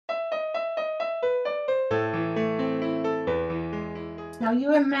Now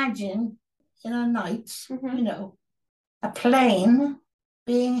you imagine in a night, a plane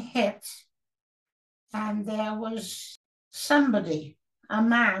being hit, and there was somebody, a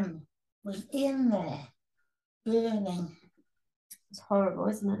man, was in there burning. It's horrible,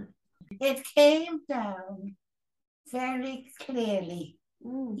 isn't it? It came down very clearly.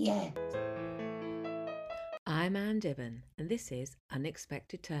 Yeah. I'm Anne Dibben, and this is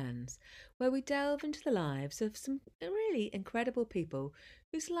Unexpected Turns, where we delve into the lives of some really incredible people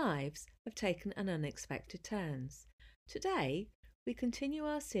whose lives have taken an unexpected turns. Today, we continue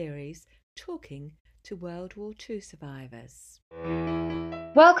our series talking to World War II survivors.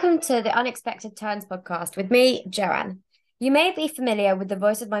 Welcome to the Unexpected Turns podcast with me, Joanne. You may be familiar with the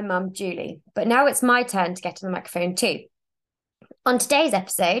voice of my mum, Julie, but now it's my turn to get on the microphone too. On today's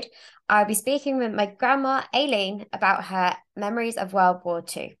episode, I'll be speaking with my grandma, Aileen, about her memories of World War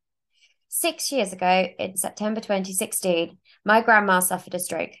II. 6 years ago, in September 2016, my grandma suffered a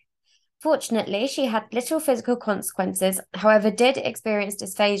stroke. Fortunately, she had little physical consequences, however, did experience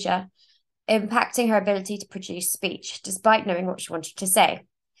dysphagia, impacting her ability to produce speech, despite knowing what she wanted to say.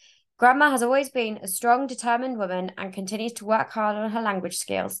 Grandma has always been a strong, determined woman and continues to work hard on her language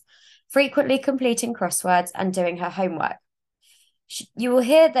skills, frequently completing crosswords and doing her homework. You will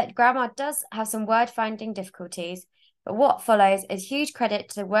hear that Grandma does have some word-finding difficulties, but what follows is huge credit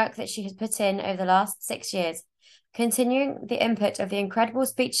to the work that she has put in over the last 6 years, continuing the input of the incredible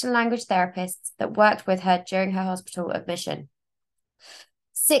speech and language therapists that worked with her during her hospital admission.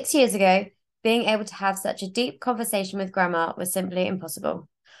 6 years ago, being able to have such a deep conversation with Grandma was simply impossible.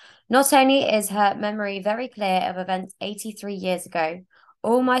 Not only is her memory very clear of events 83 years ago,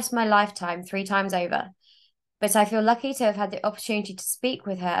 almost my lifetime 3 times over, but I feel lucky to have had the opportunity to speak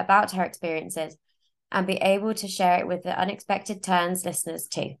with her about her experiences and be able to share it with the Unexpected Turns listeners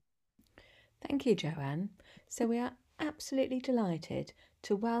too. Thank you, Joanne. So we are absolutely delighted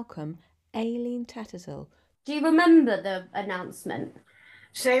to welcome Aileen Tattersall. Do you remember the announcement?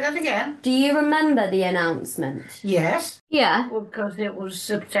 Say that again. Do you remember the announcement? Yes. Yeah. Well, because it was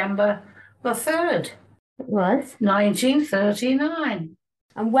September the 3rd. It was? 1939.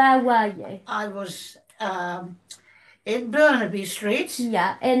 And where were you? I was in Bermondsey Street.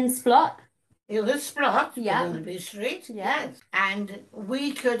 Yeah, in Splot. It was Splot, yeah. Bermondsey Street. Yeah. Yes. And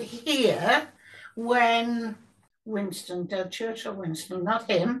we could hear when Churchill Winston, not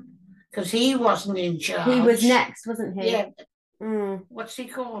him, because he wasn't in charge. He was next, wasn't he? Yeah. What's he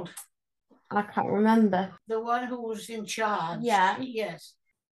called? I can't remember. The one who was in charge. Yeah. Yes.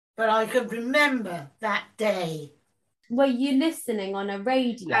 But I could remember that day. Were you listening on a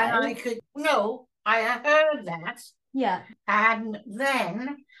radio? And I heard that. Yeah. And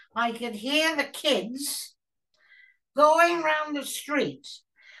then I could hear the kids going round the street.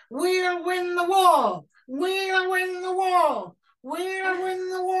 We'll win the war. We'll win the war. We'll win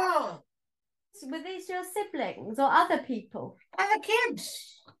the war. Were these your siblings or other people? Other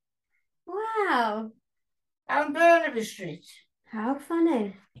kids. Wow. On Bermondsey Street. How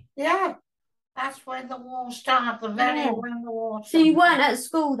funny. Yeah. That's when the war started, when the war started. So you weren't at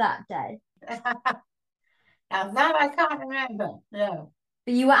school that day? Now that I can't remember, no.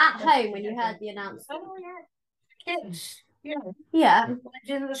 But you were at home when you heard the announcement? Oh, yeah. Kids, Yeah. Went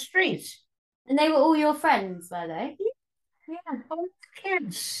in the street. And they were all your friends, were they? Yeah, all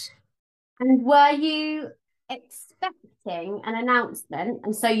kids. And were you expecting an announcement,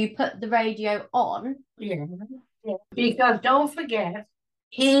 and so you put the radio on? Yeah. Because don't forget,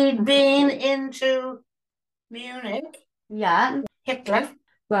 he'd been into Munich. Yeah. Hitler.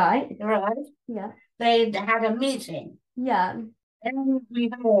 Right. Yeah. They'd had a meeting. Yeah. And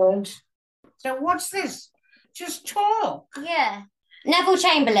we heard, so what's this? Just talk. Yeah. Neville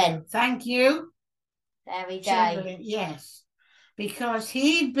Chamberlain. Thank you. There we go. Chamberlain, yes. Because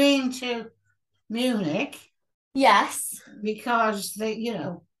he'd been to Munich. Yes. Because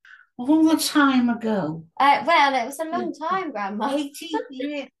all the time ago. Well, it was a long time, Grandma. 80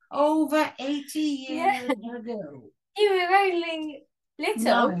 years, over 80 years ago. You were only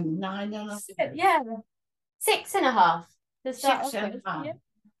little. Nine and a half. Yeah. 6.5. 6.5.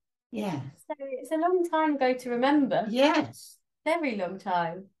 Yeah. So it's a long time ago to remember. Yes. Very long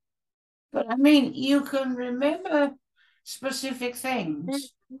time. But I mean, you can remember specific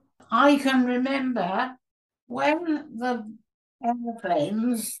things. I can remember when the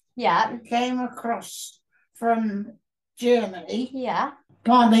airplanes came across from Germany. Yeah.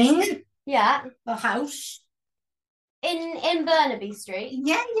 Bombing. Yeah. The house. In Bermondsey Street.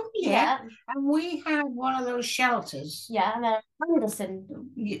 Yeah. And we had one of those shelters. Yeah, Anderson.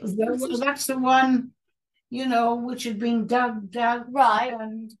 That's the one, which had been dug right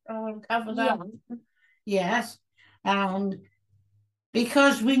and covered up. Yes. And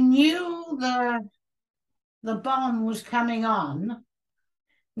because we knew the bomb was coming on.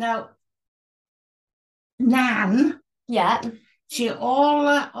 Now, Nan, Yeah. she all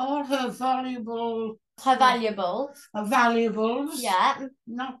her valuables. Yeah.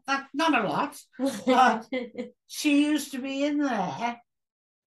 Not a lot. But she used to be in there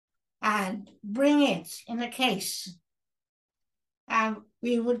and bring it in a case. And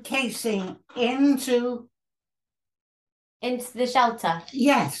we would casing into the shelter.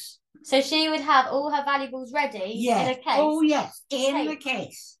 Yes. So she would have all her valuables ready in a case. Oh yes, in the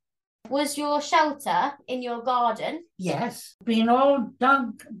case. Was your shelter in your garden? Yes, been all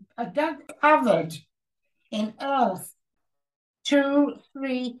dug covered in earth. 2,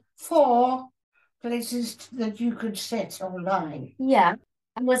 3, 4 places that you could sit or lie. Yeah.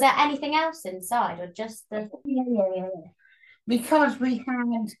 And was there anything else inside, or just the? Yeah. Because we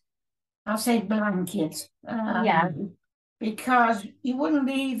had, I'll say blankets. Because you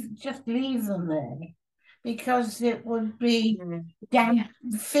wouldn't just leave them there, because it would be damp,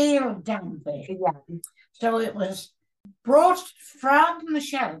 feel dampy. Yeah. So it was brought from the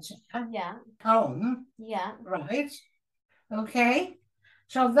shelter home. Yeah. Right. Okay.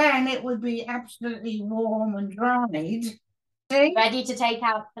 So then it would be absolutely warm and dried. Ready to take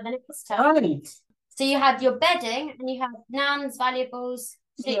out for the next time. Right. So you had your bedding and you had Nan's valuables,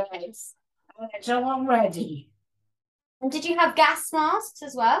 suitcase. It's all ready. And did you have gas masks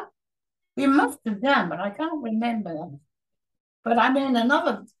as well? We must have done, but I can't remember them. But I mean,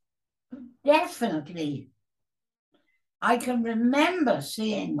 definitely, I can remember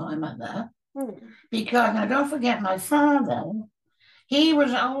seeing my mother, because, now don't forget, my father, he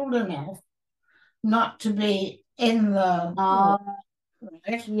was old enough not to be in the...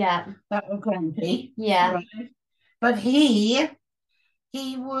 right? Yeah. That was grumpy. Yeah. Right? But he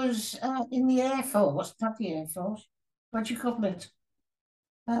was in the Air Force, not the Air Force. What do you call it?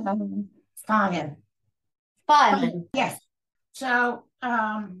 Fireman. Yes. So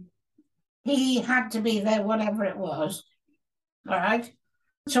he had to be there, whatever it was. All right.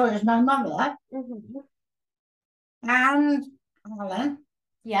 So it was my mother and Alan.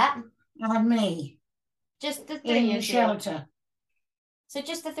 Yeah. And me. Just the three of you. In the shelter. So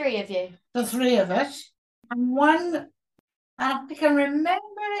just the three of you. The three of us. And I can remember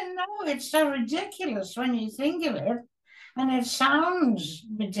it now. It's so ridiculous when you think of it. And it sounds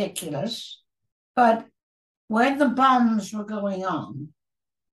ridiculous. But when the bombs were going on,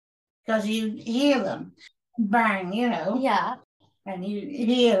 because you hear them bang, Yeah. And you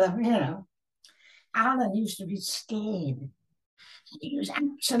hear them, Alan used to be scared. He was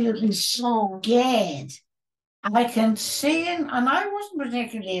absolutely scared. I can see him, and I wasn't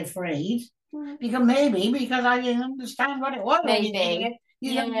particularly afraid, because I didn't understand what it was. Maybe.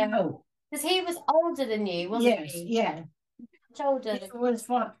 You don't know. Because he was older than you, wasn't he? Yeah. Much older. He was,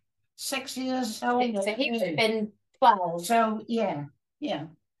 6 years older. So he would have been 12. So, yeah.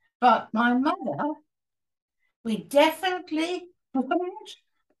 But my mother, we definitely put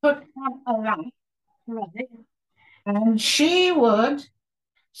on a lamp. Right. And she would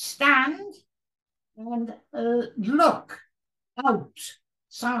stand and look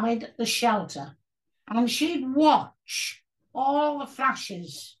outside the shelter. And she'd watch all the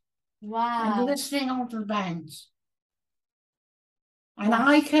flashes. Wow. And listening all to the bangs. And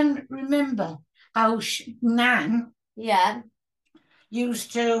I can remember how Nan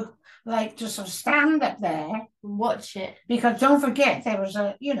used to sort of stand up there. Watch it. Because don't forget, there was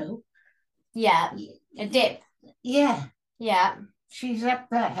a dip. Yeah. Yeah. She's up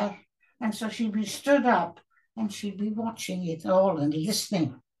there. And so she'd be stood up and she'd be watching it all and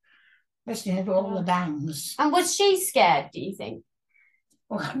listening to all the bangs. And was she scared, do you think?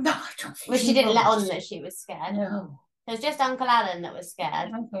 Well, no, I don't think she didn't let on that she was scared? No. It was just Uncle Alan that was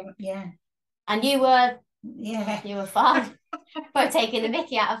scared. Yeah. And you were... Yeah. You were fine. By taking the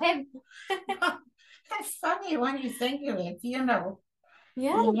mickey out of him. That's funny when you think of it, Yeah.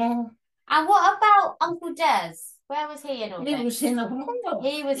 Yeah. And what about Uncle Des? Where was he in all this? He was in the war.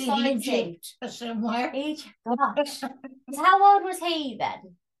 He was fighting. Egypt somewhere. Egypt. So how old was he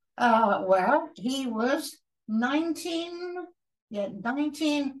then? Well, he was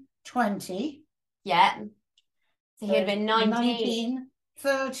 1920. Yeah. So he'd been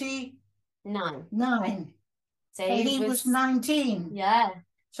 1939. So he was 19. Yeah.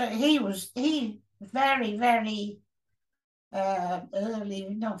 So he very, very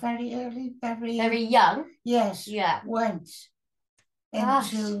early, not very early, very young. Yes. Yeah. Went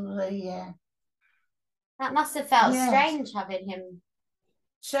into the. That must have felt strange having him.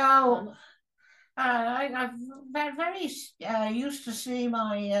 So, I very used to see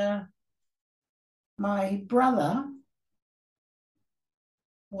my my brother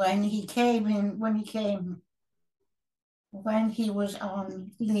when he was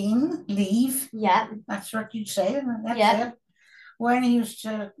on leave. Yeah. That's what you'd say. That's Yeah. it. When he used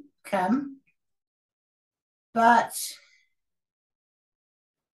to come. But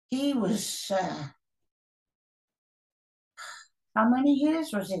he was, how many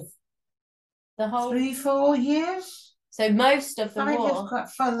years was it? The whole 3-4 years. So most of the war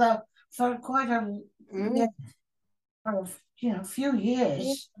For quite a few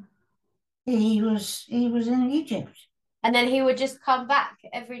years. Yeah. He was in Egypt, and then he would just come back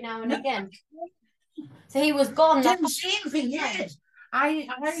every now and again. So he was gone. Didn't see him for years. I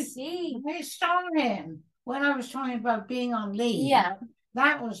see. I saw him when I was talking about being on leave. Yeah.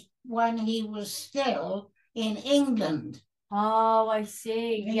 That was when he was still in England. Oh, I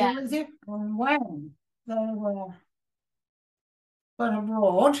see. Yeah. And when they were put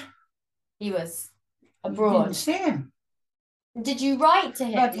abroad, he was abroad. Didn't see him. Did you write to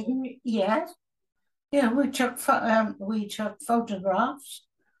him? But yes. Yeah, we took photographs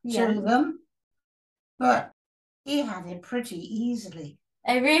to them, but he had it pretty easily.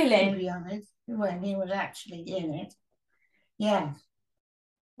 Oh, really? To be honest, when he was actually in it. Yes.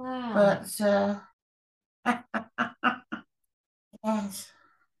 Wow. But yes.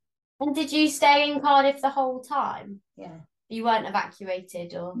 And did you stay in Cardiff the whole time? Yeah. You weren't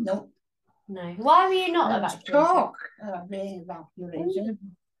evacuated, or? Nope. No. Why were you not evacuated? Talk about being evacuated.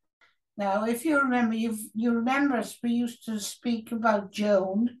 Now, if you remember, you remember us, we used to speak about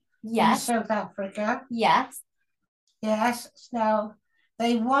Joan in South Africa. Yes. Yes. Now,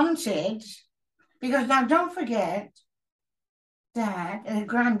 they wanted, because now don't forget,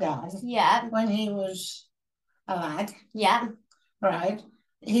 Granddad, when he was a lad, right,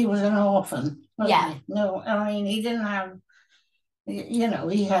 he was an orphan. Yeah. He? No, I mean, he didn't have, he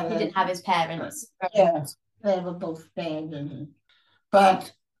didn't have his parents. Yes, they were both dead.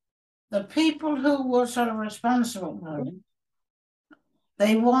 But the people who were sort of responsible for him,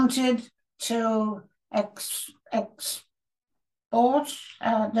 they wanted to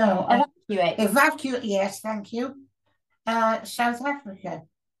evacuate, yes, thank you, South Africa.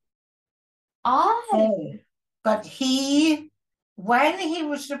 Oh. But when he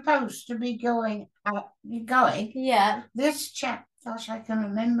was supposed to be going, this chap, gosh, I can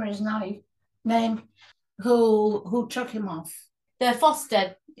remember his name, who took him off. The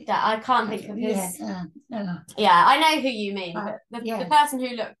foster, I can't think of his. Yeah, I know who you mean. The person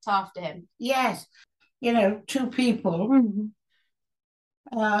who looked after him. Yes, two people.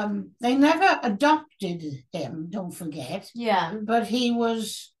 They never adopted him, don't forget. Yeah. But he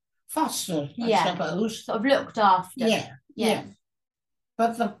was fostered, I suppose. Sort of looked after. Yeah.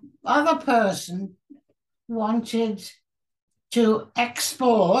 But the other person wanted to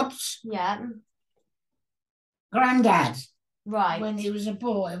export Granddad. Right. When he was a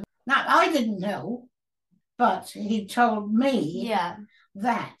boy. Now, I didn't know, but he told me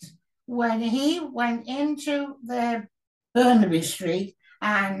that when he went into the Bermondsey Street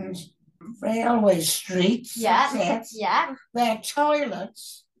and Railway Street, their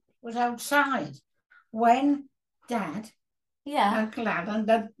toilets was outside. When Dad, Uncle Alan,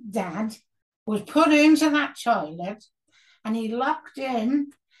 the Dad, was put into that toilet and he locked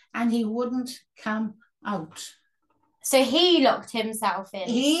in and he wouldn't come out. So he locked himself in?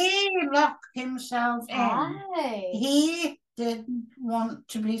 He locked himself in. Oh. He didn't want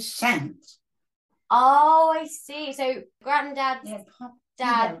to be sent. Oh, I see. So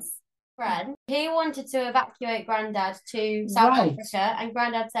Dad's friend, he wanted to evacuate Granddad to South Africa, and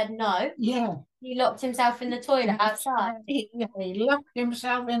Granddad said no. Yeah. He locked himself in the toilet outside. He locked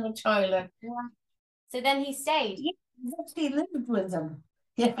himself in the toilet. Yeah. So then he stayed? Yes, he lived with them.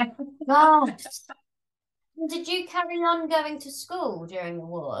 Yeah. God. Did you carry on going to school during the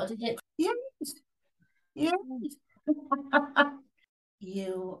war? Yes.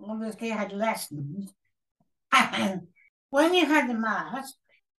 You obviously had lessons. And when you had the mask,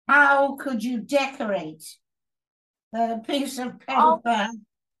 how could you decorate the piece of paper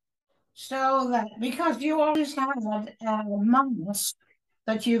so that, because you always had a mask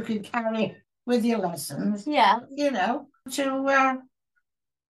that you could carry with your lessons, to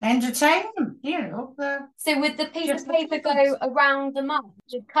entertain them, So would the piece of paper go around the mask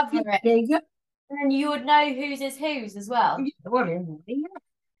to cover it? And then you would know whose is whose as well?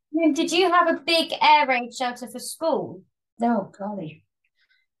 Did you have a big air raid shelter for school? No, golly.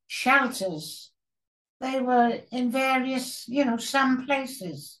 Shelters. They were in various, some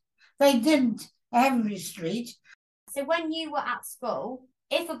places. They didn't every street. So when you were at school,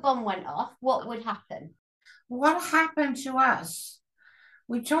 if a bomb went off, what would happen? What happened to us?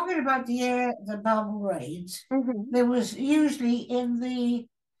 We're talking about the bomb raids. There was usually in the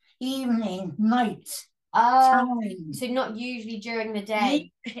evening, night Oh, time. so not usually during the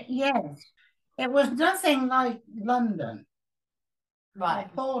day. Yes. It was nothing like London or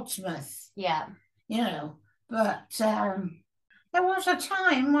Right. Portsmouth, Yeah. but there was a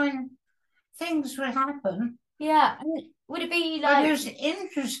time when things would happen. Yeah. Would it be But like... it was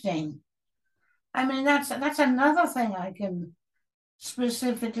interesting. I mean, that's another thing I can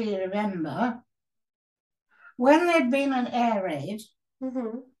specifically remember. When there'd been an air raid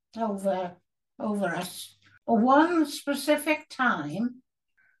over us, one specific time,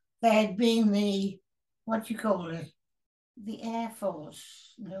 there'd been the, what do you call it? The Air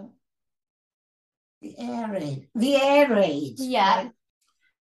Force, no. The air raid. The air raid. Yeah. Right?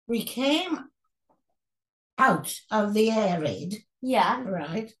 We came out of the air raid. Yeah.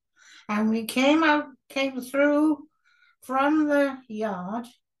 Right. And we came through from the yard,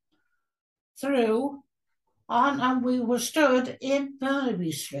 through on, and we were stood in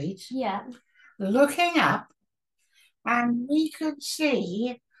Bermondsey Street. Yeah. Looking up, and we could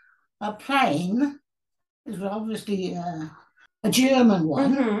see a plane. It was obviously a German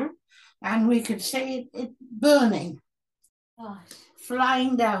one, and we could see it burning. Gosh.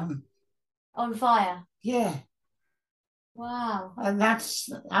 Flying down. On fire? Yeah. Wow. And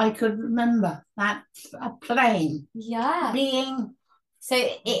I could remember that, a plane. Yeah. Being... So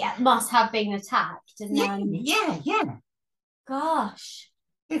it must have been attacked, and then... Yeah. Gosh.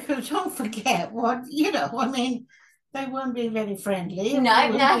 Because don't forget what, I mean, they weren't being very friendly.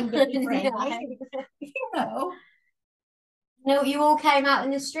 No. No, you all came out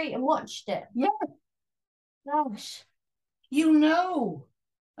in the street and watched it? Yeah. Gosh.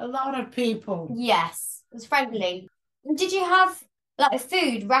 A lot of people. Yes, it was friendly. Did you have, like,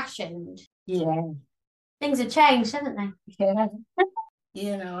 food rationed? Yeah. Things have changed, haven't they? Yeah.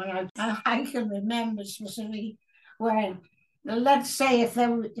 And I can remember specifically when, let's say if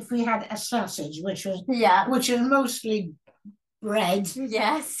we had a sausage, which was mostly bread.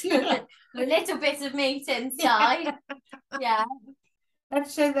 Yes. A little bit of meat inside. Yeah.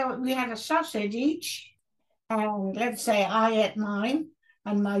 Let's say that we had a sausage each, and let's say I ate mine,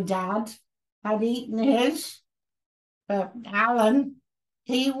 and my dad had eaten his. But Alan,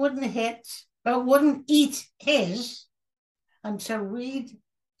 he wouldn't eat his until we'd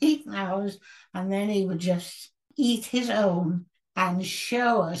eaten ours, and then he would just eat his own and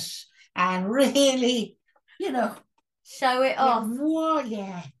show us and really, show it off. What?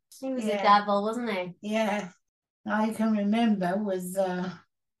 Yeah. He was a devil, wasn't he? Yeah. I can remember with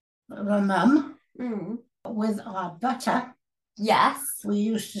my mum, with our butter. Yes. We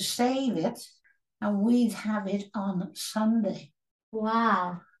used to save it, and we'd have it on Sunday.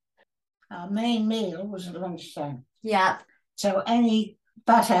 Wow. Our main meal was at lunchtime. Yeah. So any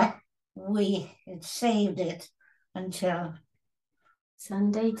butter, we had saved it until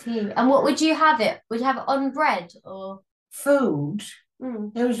Sunday tea. And what would you have it? Would you have it on bread or food?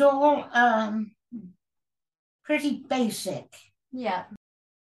 It was all pretty basic. Yeah.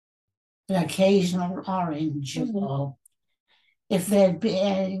 An occasional orange, or if there'd be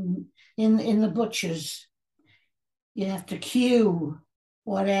in the butcher's, you have to queue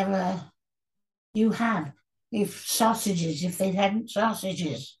whatever you have. If they hadn't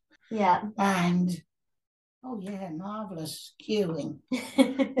sausages. Yeah. And marvelous queuing.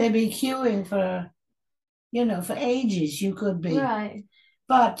 They'd be queuing for ages. You could be. Right.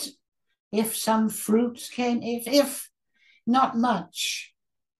 But if some fruits came, if not much,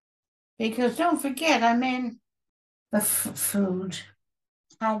 because don't forget, I mean, the food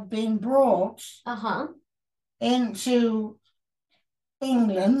had been brought into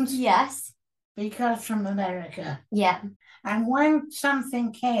England. Yes. Because from America. Yeah. And when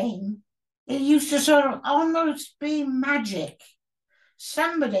something came, it used to sort of almost be magic.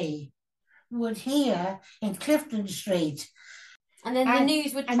 Somebody would hear in Clifton Street. And then the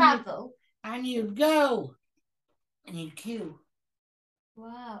news would travel. And you'd go. And you'd queue.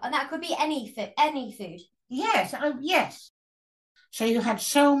 Wow. And that could be any food. Yes. Yes. So you had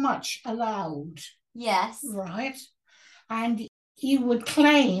so much allowed. Yes. Right. And you would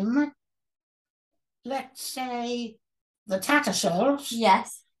claim, let's say, the Tattersalls.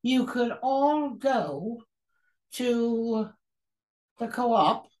 Yes. You could all go to the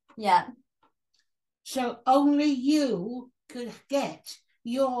co-op. Yeah. So only you could get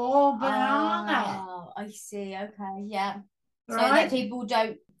your banana. Oh, I see. Okay. Yeah. Right? So that people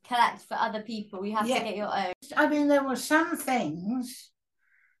don't collect for other people. You have to get your own. I mean, there were some things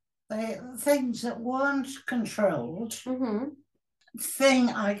that weren't controlled. Thing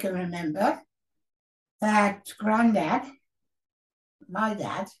I can remember, that Granddad, my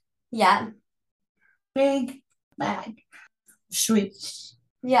dad, yeah, big bag of sweets,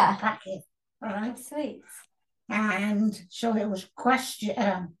 Yeah. packet, right? Sweet. And so it was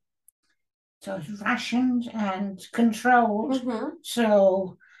so it was rationed and controlled. Mm-hmm.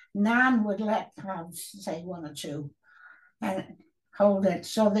 So Nan would let have, say, one or two and hold it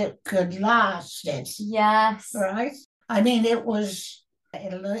so that it could last it. Yes. Right? I mean, it was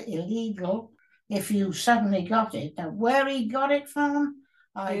illegal if you suddenly got it. Now, where he got it from,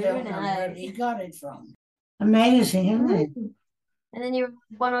 I don't know where he got it from. Amazing, isn't it? And then you were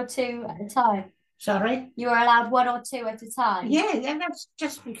one or two at a time. Sorry? You were allowed one or two at a time. Yeah, that's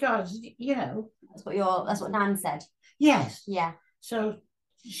just because, That's what Nan said. Yes. Yeah. So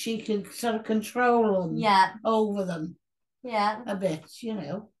she could sort of control them. Yeah. Over them. Yeah. A bit,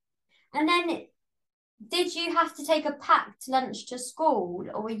 And then, did you have to take a packed lunch to school,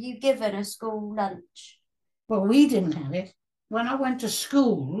 or were you given a school lunch? Well, we didn't have it. When I went to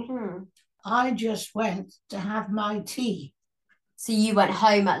school, I just went to have my tea. So you went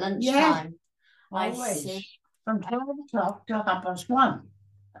home at lunchtime? Yeah. I see. From 12 o'clock to 1:30.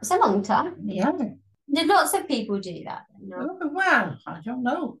 It's a long time. Yeah. Did lots of people do that? No. Well, I don't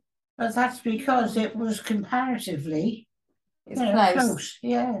know. But that's because it was comparatively close.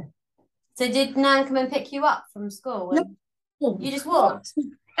 Yeah. So did Nan come and pick you up from school? No. You just walked?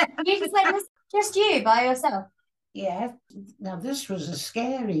 You just went, just you by yourself? Yeah. Now, this was a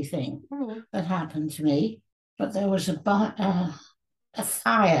scary thing that happened to me. But there was a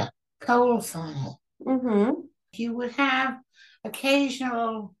fire, coal fire. You would have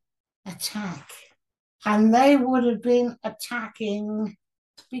occasional attack. And they would have been attacking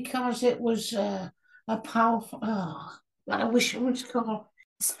because it was a powerful, I wish it was called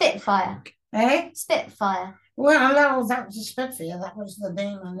Spitfire. Eh? Spitfire. Well, no, that was a Spitfire. That was the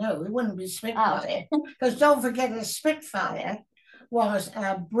name I know. It wouldn't be Spitfire. Because don't forget, a Spitfire was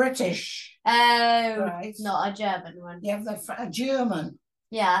a British. Oh, right? Not a German one. Yeah, a German.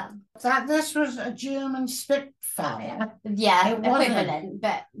 Yeah. This was a German Spitfire. Yeah, equivalent,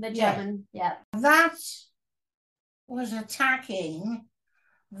 but the German, yeah. That was attacking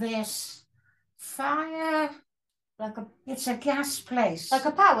this fire. It's a gas place. Like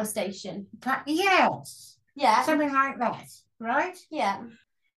a power station. Yes. Yeah. Something like that, right? Yeah.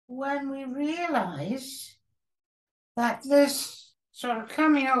 When we realised that this sort of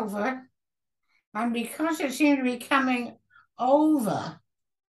coming over, and because it seemed to be coming over,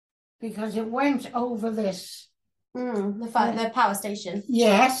 because it went over this. The power station.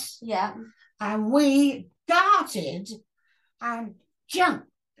 Yes. Yeah. And we darted and jumped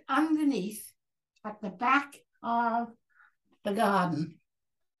underneath at the back of the garden.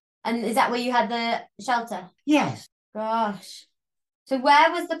 And is that where you had the shelter? Yes. Gosh. So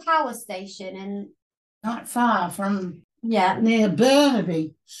where was the power station? And not far from near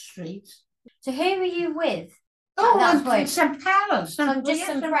Bermondsey Street. So who were you with? Some pals. Some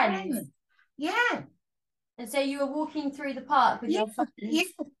friends. Yeah. And so you were walking through the park with your friends? Yeah.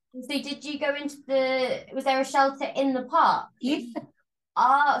 So did you go into was there a shelter in the park? Yeah.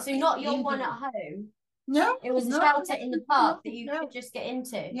 So not your one at home? No. It was a shelter in the park that you could just get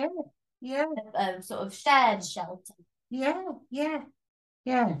into? Yeah. Yeah. A sort of shared shelter? Yeah. Yeah.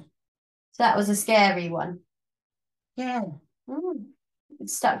 Yeah. So that was a scary one? Yeah. It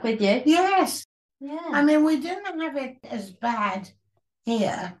stuck with you? Yes. Yeah. I mean, we didn't have it as bad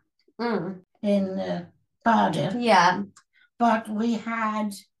here in Cardiff. Yeah. But it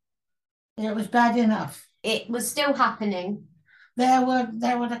was bad enough. It was still happening. There were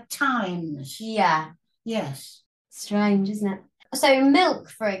the times. Yeah. Yes. Strange, isn't it? So milk,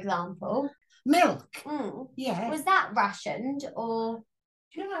 for example. Milk. Yeah. Was that rationed or?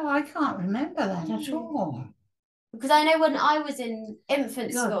 I can't remember that at all. Because I know when I was in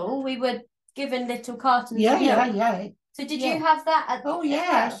infant school, we were given little cartons of milk. Yeah. So did you have that?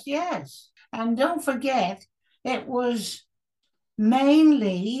 Yes. And don't forget, it was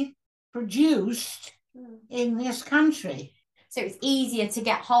mainly produced in this country. So it's easier to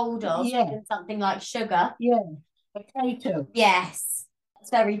get hold of than something like sugar. Yeah, potato. Yes, that's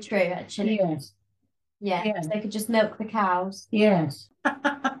very true, actually. Yes. Yeah, yes. They could just milk the cows. Yes.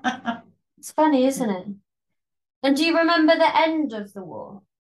 It's funny, isn't it? And do you remember the end of the war?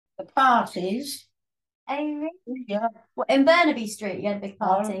 The parties. Oh, really? Yeah. What, in Bermondsey Street, you had a big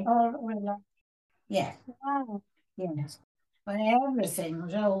party? Yes. Wow. Yes. When everything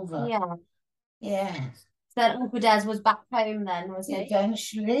was over. Yeah. Yes. So Uncle Des was back home then, was he?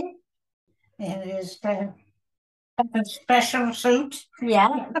 Eventually. In his special suit.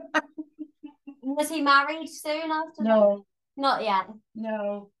 Yeah. Was he married soon after No. that? Not yet.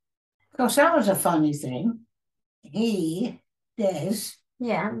 No. Of course, that was a funny thing. Des.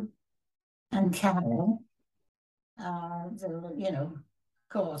 Yeah. And Carol,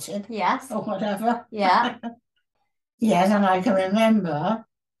 courted Yes. or whatever. Yeah. Yes, and I can remember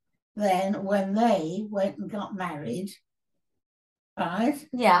then when they went and got married, right?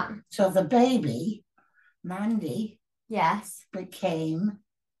 Yeah. So the baby, Mandy, Yes.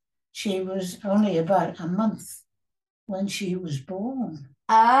 she was only about a month when she was born.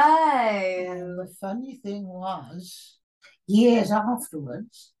 And Oh. the funny thing was, years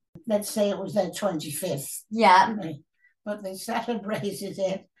afterwards, let's say it was their 25th, Yeah. but they celebrated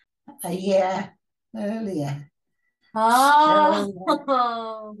it a year earlier. Oh.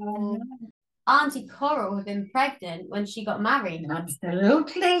 Auntie Coral had been pregnant when she got married.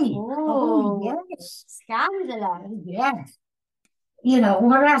 Absolutely. Oh, yes. Scandalous. Yes. You know,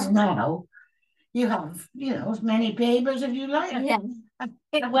 whereas now you have, as many babies as you like. Yeah.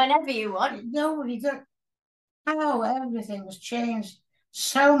 Whenever you want. Nobody does. How everything has changed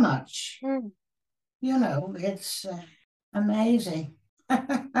so much. It's amazing.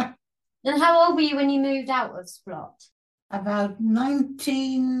 And how old were you when you moved out of Splot? About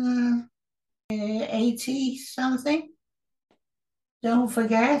 1980 something. Don't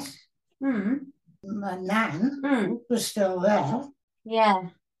forget, my nan was still there. Yeah.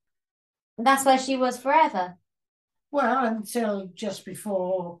 And that's where she was forever. Well, until just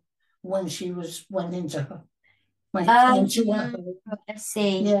before when she went into her. I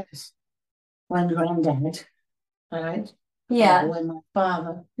see. Yes. When Granddad died. Yeah. When my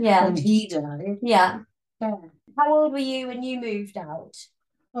father, Yeah. when he died. Yeah. Yeah. How old were you when you moved out?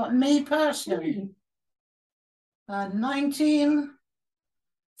 Well, me personally,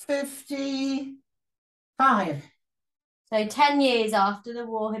 1955. So 10 years after the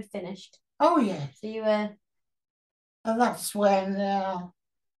war had finished. Oh, yeah. So you were... That's when I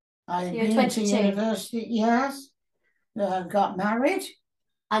you were went to 22. university, yes. Got married.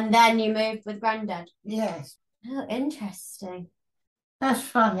 And then you moved with Granddad. Yes. Oh, interesting. That's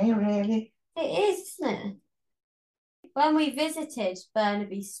funny, really. It is, isn't it? When we visited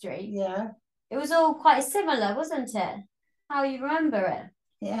Bermondsey Street, Yeah. it was all quite similar, wasn't it? How you remember it?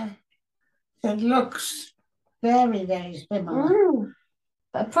 Yeah. It looks very, very similar.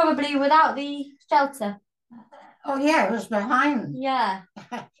 But probably without the shelter. Oh, yeah, it was behind. Yeah.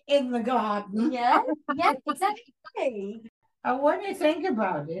 In the garden. Yeah, yeah, exactly. And when you think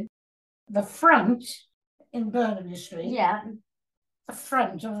about it, the front in Bermondsey Street, yeah, the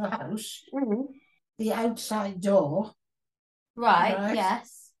front of the house, the outside door, right,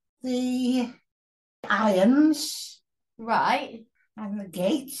 yes, the irons, right, and the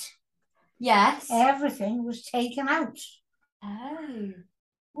gate, yes, everything was taken out. Oh,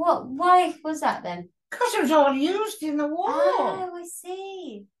 what? Why was that then? Because it was all used in the war. Oh, I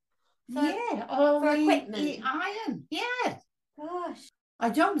see. All for the equipment. iron. Yeah. Gosh. I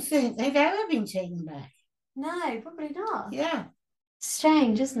don't think they've ever been taken back. No, probably not. Yeah.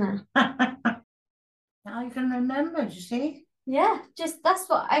 Strange, isn't it? Now you can remember, you see? Yeah, that's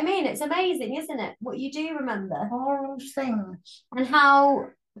what I mean. It's amazing, isn't it? What you do remember. All those things. And how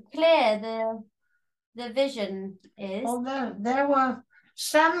clear the vision is. Well, there were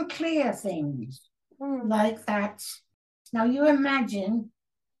some clear things like that. Now you imagine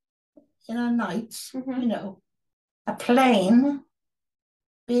in a night, a plane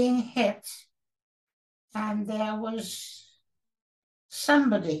being hit and there was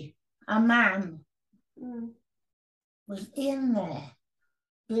somebody, a man, was in there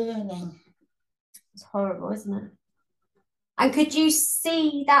burning. It's horrible, isn't it? And could you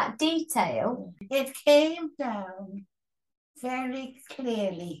see that detail? It came down very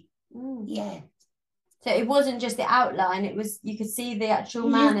clearly. Yeah. So it wasn't just the outline, it was, you could see the actual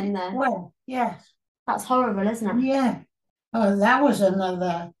man in there. Well, yes. That's horrible, isn't it? Yeah. Oh, that was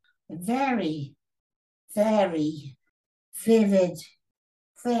another very, very vivid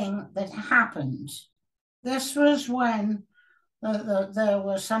thing that happened. This was when there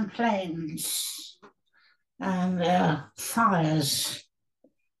were some planes and fires,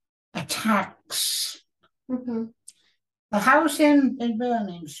 attacks. The house in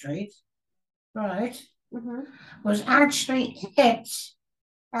Bermondsey Street, right, was actually hit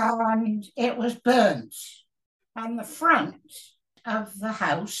and it was burnt. And the front of the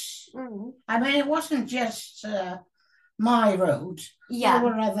house, I mean, it wasn't just my road. Yeah. There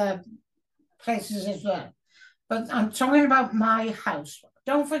were other places as well. But I'm talking about my house.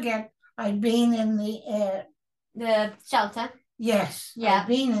 Don't forget, I'd been in the shelter. Yes, yeah. I'd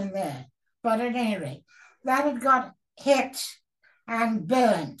been in there. But at any rate, that had got hit and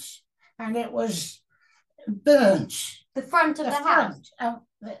burnt. And it was burnt. The front of the house? The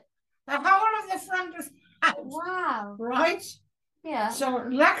whole of the front of the house. Wow. Right? Yeah. So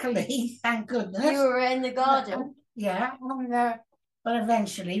luckily, thank goodness. You were in the garden. Yeah. but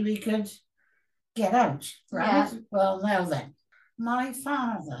eventually we could get out, right? Yeah. Well, now then, my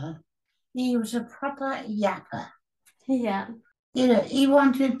father, he was a proper yapper. Yeah. He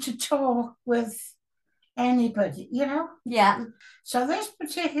wanted to talk with anybody, Yeah. So this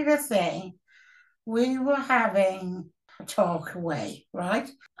particular thing, we were having a talk away, right?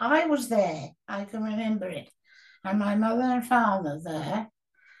 I was there, I can remember it, and my mother and father there,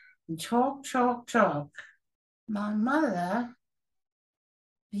 and talk. My mother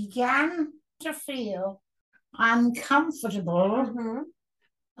began to feel uncomfortable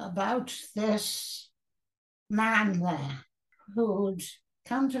about this man there who'd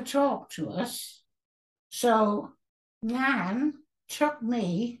come to talk to us. So Nan took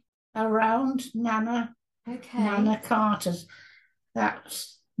me around Nana Carter's.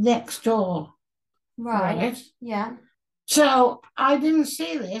 That's next door. Right. Yeah. So I didn't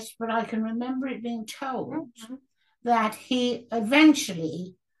see this, but I can remember it being told that he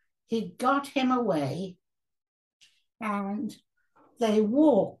got him away, and they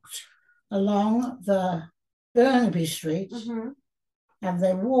walked along the Bermondsey Street, and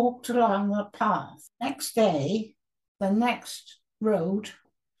they walked along the path. Next day, the next road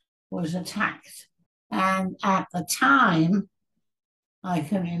was attacked. And at the time, I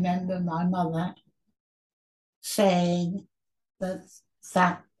can remember my mother saying that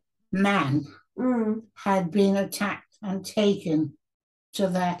that man had been attacked and taken to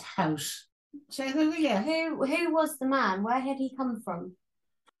that house. Say that again. Who was the man? Where had he come from?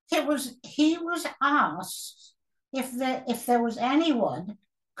 He was asked if there was anyone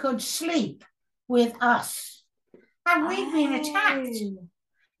could sleep with us. And we'd been attacked.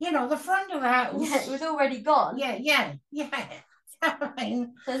 The front of the house. Yeah, it was already gone. Yeah. I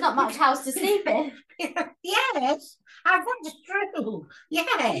mean, there's not much house to sleep in. Yes, and that's true.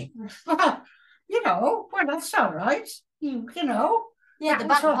 Yeah. But, well, that's all right. You know. Yeah, the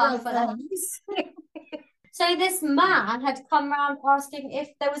back part for them. So this man had come round asking if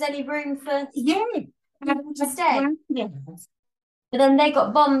there was any room for people to stay. Yeah. But then they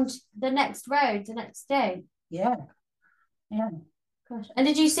got bombed the next day. Yeah. Gosh. And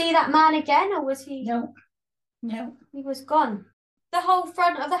did you see that man again, or was he? No. He was gone. The whole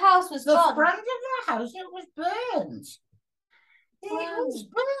front of the house was gone. The front of the house, it was burned. It was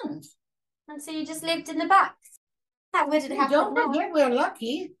burned. And so you just lived in the back. That wouldn't happen. Don't forget, we're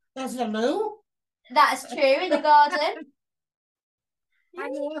lucky. There's a loo. That's true, in the garden.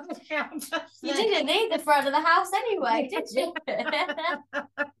 You didn't need the front of the house anyway, did you?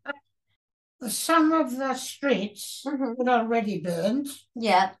 Some of the streets were already burned.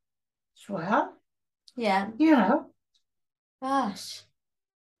 Yeah. As well. Yeah. Gosh.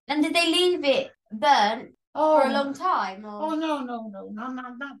 And did they leave it burnt for a long time? Or? Oh, no,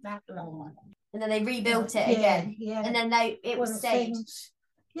 not that long. And then they rebuilt it again. Yeah. And then it was staged.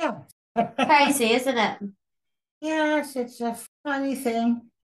 Yeah. Crazy, isn't it? Yes, it's a funny thing.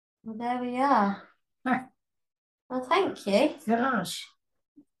 Well, there we are. Well, thank you. Gosh.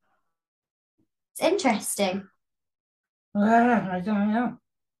 It's interesting. Well, I don't know.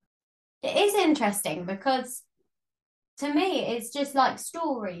 It is interesting because to me, it's just like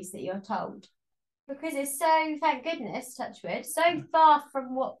stories that you're told. Because it's so, thank goodness, touch wood, so far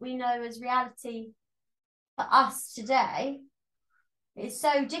from what we know as reality for us today. It's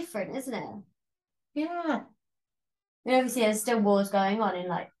so different, isn't it? Yeah. And obviously there's still wars going on in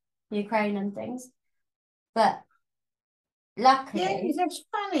like Ukraine and things. But luckily. Yeah, it's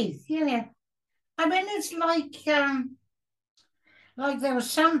funny. Yeah. I mean, it's like there were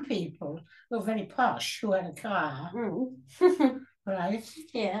some people who were very posh who had a car. Right?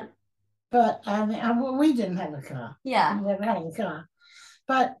 Yeah. But we didn't have a car. Yeah. We never had a car.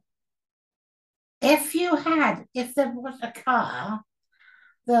 But if there was a car,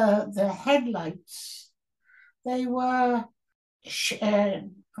 the headlights, they were I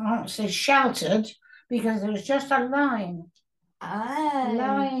won't say sheltered, because there was just a line. Oh.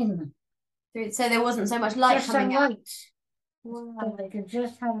 Line. So there wasn't so much light just coming out. Wow. So they could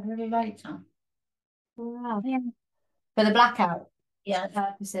just have a little light on. Wow. Yeah. For the blackout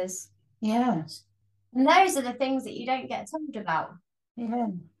purposes. Yes. And those are the things that you don't get told about. Yeah.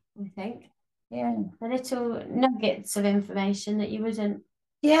 I think. Yeah. The little nuggets of information that you wouldn't.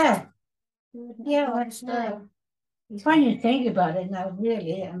 Yeah. It's when you think about it now,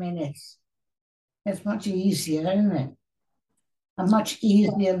 really, I mean, it's much easier, isn't it? A much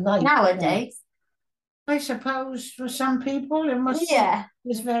easier life. Nowadays. I suppose for some people it must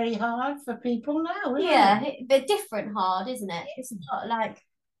it's very hard for people now, isn't it? But different hard, isn't it? It's not like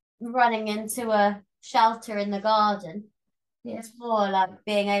running into a shelter in the garden. Yeah. It's more like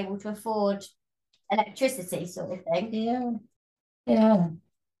being able to afford electricity sort of thing. Yeah. Yeah.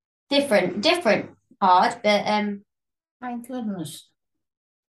 Different hard, but Thank goodness.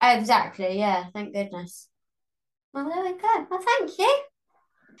 exactly, yeah, thank goodness. Well, there we go. Well, thank you.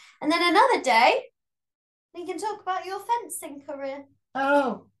 And then another day, we can talk about your fencing career.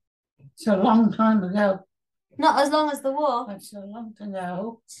 Oh, it's a long time ago. Not as long as the war. That's a long time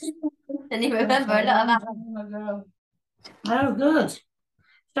ago. And you That's remember a a lot of long that. time ago. Oh, good.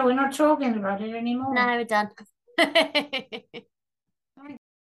 So we're not talking about it anymore. No, we're done.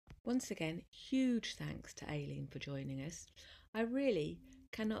 Once again, huge thanks to Aileen for joining us. I really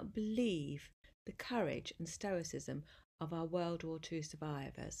cannot believe the courage and stoicism of our World War II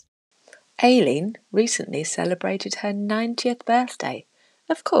survivors. Aileen recently celebrated her 90th birthday.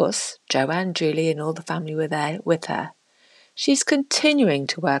 Of course, Joanne, Julie and all the family were there with her. She's continuing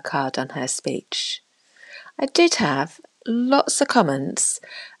to work hard on her speech. I did have lots of comments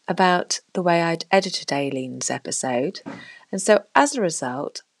about the way I'd edited Aileen's episode, and so as a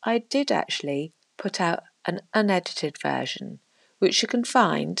result, I did actually put out an unedited version, which you can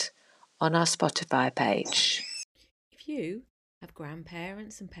find on our Spotify page. If you have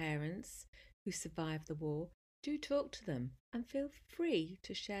grandparents and parents who survived the war, do talk to them and feel free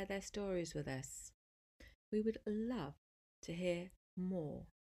to share their stories with us. We would love to hear more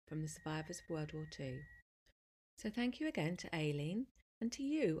from the survivors of World War II. So thank you again to Aileen and to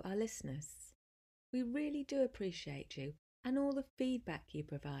you, our listeners. We really do appreciate you and all the feedback you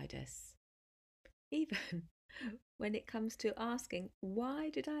provide us. Even when it comes to asking, why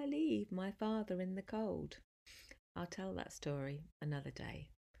did I leave my father in the cold? I'll tell that story another day.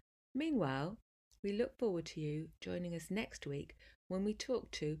 Meanwhile, we look forward to you joining us next week when we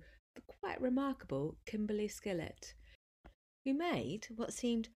talk to the quite remarkable Kimberly Skillett, who made what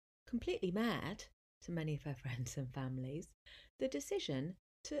seemed completely mad to many of her friends and families the decision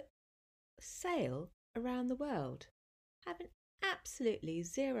to sail around the world, having absolutely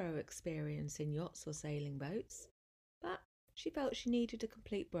zero experience in yachts or sailing boats, but she felt she needed a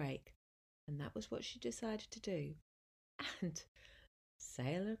complete break, and that was what she decided to do. And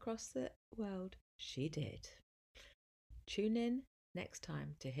sail across the world she did. Tune in next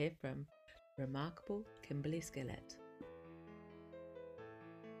time to hear from remarkable Kimberly Skillett.